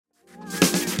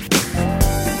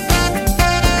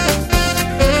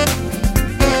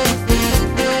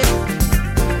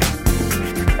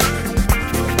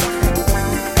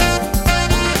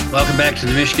back to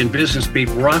the Michigan Business Beat,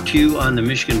 brought to you on the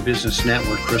Michigan Business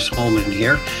Network. Chris Holman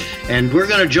here. And we're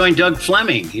going to join Doug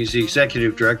Fleming. He's the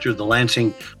Executive Director of the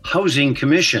Lansing Housing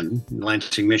Commission,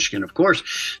 Lansing, Michigan, of course.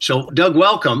 So, Doug,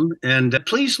 welcome. And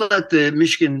please let the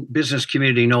Michigan business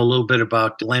community know a little bit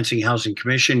about the Lansing Housing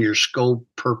Commission, your scope,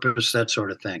 purpose, that sort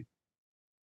of thing.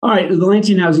 All right, the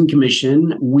Lansing Housing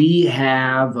Commission, we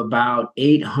have about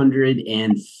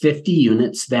 850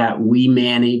 units that we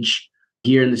manage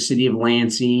here in the city of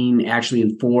Lansing, actually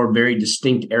in four very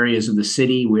distinct areas of the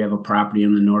city. We have a property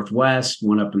in the northwest,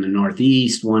 one up in the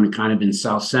northeast, one kind of in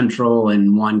south central,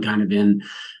 and one kind of in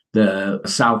the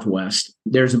southwest.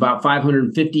 There's about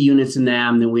 550 units in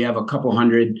them. Then we have a couple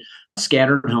hundred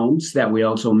scattered homes that we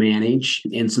also manage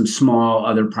and some small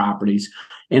other properties.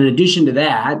 In addition to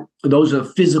that, those are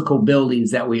physical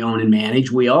buildings that we own and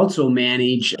manage. We also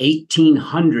manage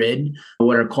 1,800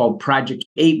 what are called Project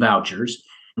 8 vouchers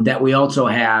that we also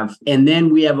have. And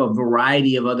then we have a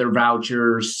variety of other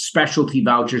vouchers, specialty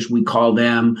vouchers, we call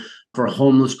them, for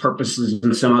homeless purposes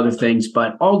and some other things.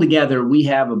 But altogether, we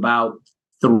have about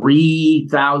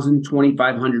 3,000,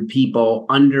 2,500 people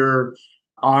under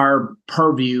our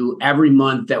purview every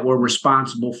month that we're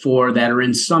responsible for that are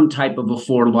in some type of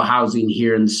affordable housing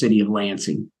here in the city of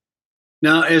Lansing.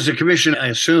 Now, as a commission, I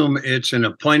assume it's an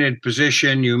appointed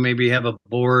position. You maybe have a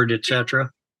board, et cetera.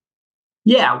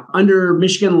 Yeah, under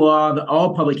Michigan law,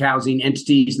 all public housing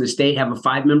entities in the state have a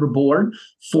 5-member board.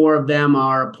 4 of them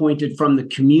are appointed from the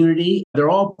community. They're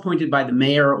all appointed by the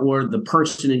mayor or the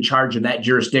person in charge of that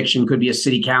jurisdiction. Could be a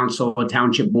city council, a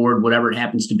township board, whatever it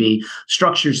happens to be.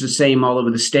 Structure's the same all over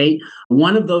the state.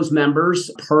 One of those members,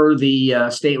 per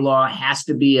the state law, has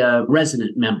to be a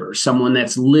resident member, someone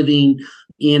that's living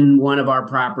in one of our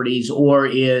properties or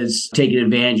is taking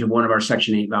advantage of one of our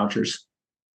Section 8 vouchers.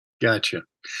 Gotcha.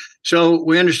 So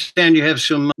we understand you have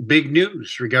some big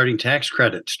news regarding tax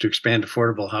credits to expand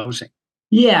affordable housing.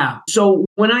 Yeah. So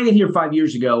when I got here 5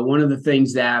 years ago, one of the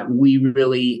things that we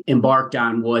really embarked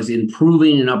on was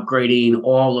improving and upgrading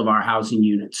all of our housing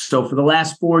units. So for the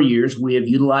last 4 years, we have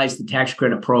utilized the tax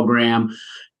credit program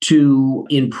to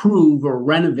improve or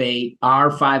renovate our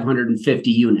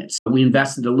 550 units. We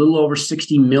invested a little over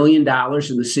 $60 million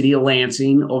in the city of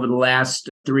Lansing over the last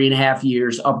 3.5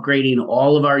 years, upgrading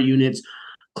all of our units,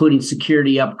 including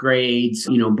security upgrades,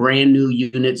 brand new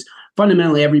units.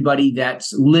 Fundamentally, everybody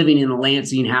that's living in the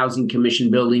Lansing Housing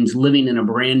Commission buildings, living in a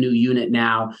brand new unit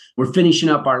now. We're finishing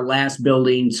up our last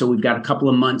building, so we've got a couple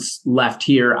of months left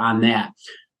here on that.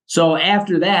 So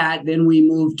after that, then we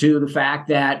moved to the fact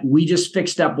that we just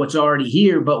fixed up what's already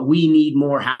here, but we need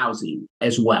more housing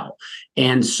as well.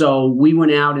 And so we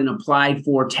went out and applied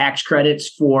for tax credits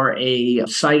for a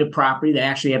site of property that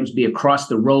actually happens to be across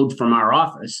the road from our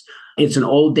office. It's an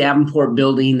old Davenport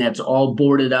building that's all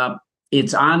boarded up.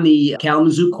 It's on the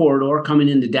Kalamazoo corridor coming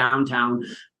into downtown,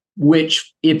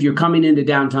 which if you're coming into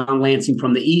downtown Lansing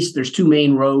from the east, there's 2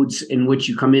 main roads in which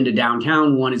you come into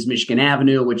downtown. One is Michigan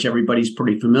Avenue, which everybody's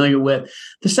pretty familiar with.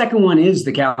 The second one is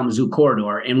the Kalamazoo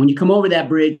corridor. And when you come over that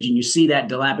bridge and you see that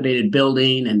dilapidated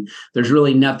building and there's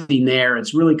really nothing there,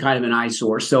 it's really kind of an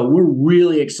eyesore. So we're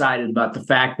really excited about the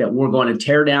fact that we're going to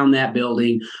tear down that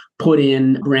building, put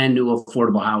in brand new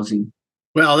affordable housing.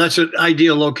 Well, that's an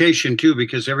ideal location, too,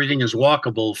 because everything is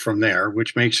walkable from there,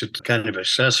 which makes it kind of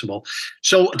accessible.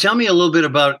 So tell me a little bit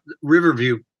about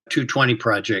Riverview 220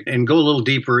 project and go a little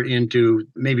deeper into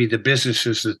maybe the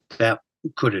businesses that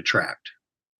could attract.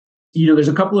 There's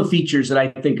a couple of features that I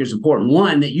think is important.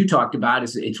 One that you talked about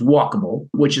is it's walkable,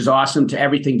 which is awesome to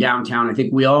everything downtown. I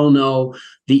think we all know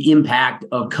the impact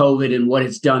of COVID and what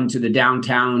it's done to the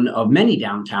downtown of many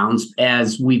downtowns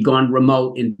as we've gone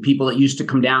remote, and people that used to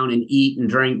come down and eat and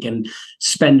drink and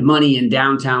spend money in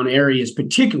downtown areas,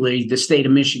 particularly the state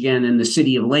of Michigan and the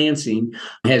city of Lansing,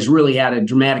 has really had a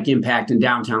dramatic impact in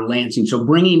downtown Lansing. So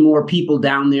bringing more people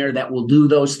down there that will do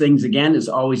those things again is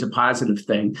always a positive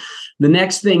thing. The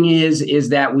next thing is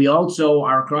that we also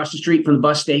are across the street from the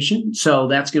bus station. So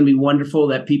that's going to be wonderful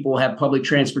that people have public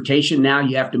transportation. Now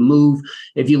you have to move.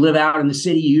 If you live out in the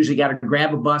city, you usually got to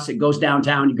grab a bus. It goes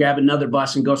downtown. You grab another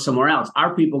bus and go somewhere else.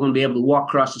 Our people are going to be able to walk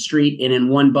across the street and in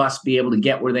one bus be able to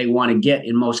get where they want to get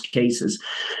in most cases.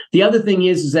 The other thing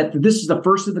is that this is the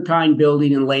first of the kind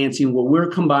building in Lansing where we're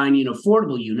combining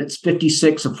affordable units,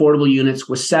 56 affordable units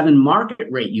with 7 market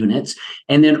rate units,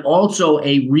 and then also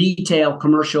a retail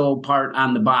commercial part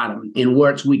on the bottom in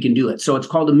where we can do it. So it's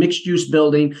called a mixed use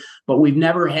building, but we've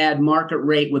never had market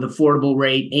rate with affordable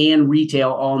rate and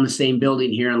retail all in the same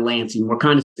building here in Lansing. We're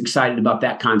kind of excited about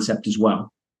that concept as well.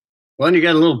 Well, and you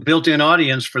got a little built-in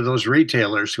audience for those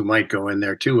retailers who might go in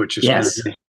there too, which is yes.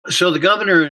 Kind of So the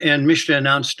governor and Michigan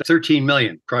announced 13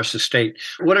 million across the state.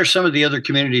 What are some of the other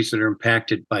communities that are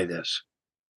impacted by this?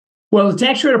 Well, the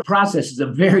tax credit process is a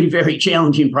very, very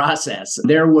challenging process.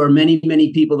 There were many,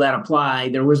 many people that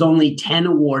applied. There was only 10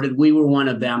 awarded. We were one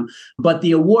of them. But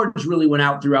the awards really went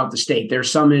out throughout the state.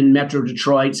 There's some in Metro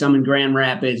Detroit, some in Grand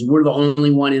Rapids. We're the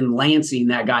only one in Lansing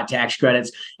that got tax credits.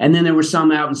 And then there were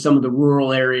some out in some of the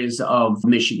rural areas of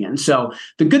Michigan. So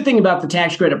the good thing about the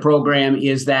tax credit program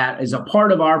is that as a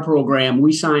part of our program,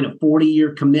 we sign a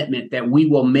 40-year commitment that we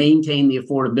will maintain the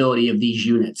affordability of these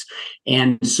units.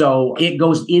 And so it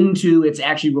goes into, it's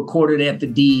actually recorded at the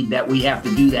deed that we have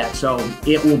to do that. So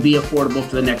it will be affordable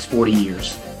for the next 40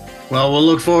 years. Well, we'll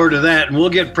look forward to that, and we'll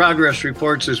get progress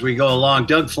reports as we go along.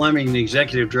 Doug Fleming, the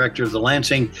Executive Director of the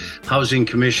Lansing Housing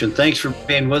Commission. Thanks for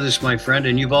being with us, my friend,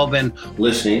 and you've all been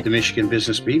listening to Michigan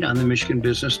Business Beat on the Michigan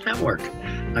Business Network.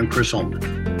 I'm Chris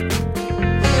Holman.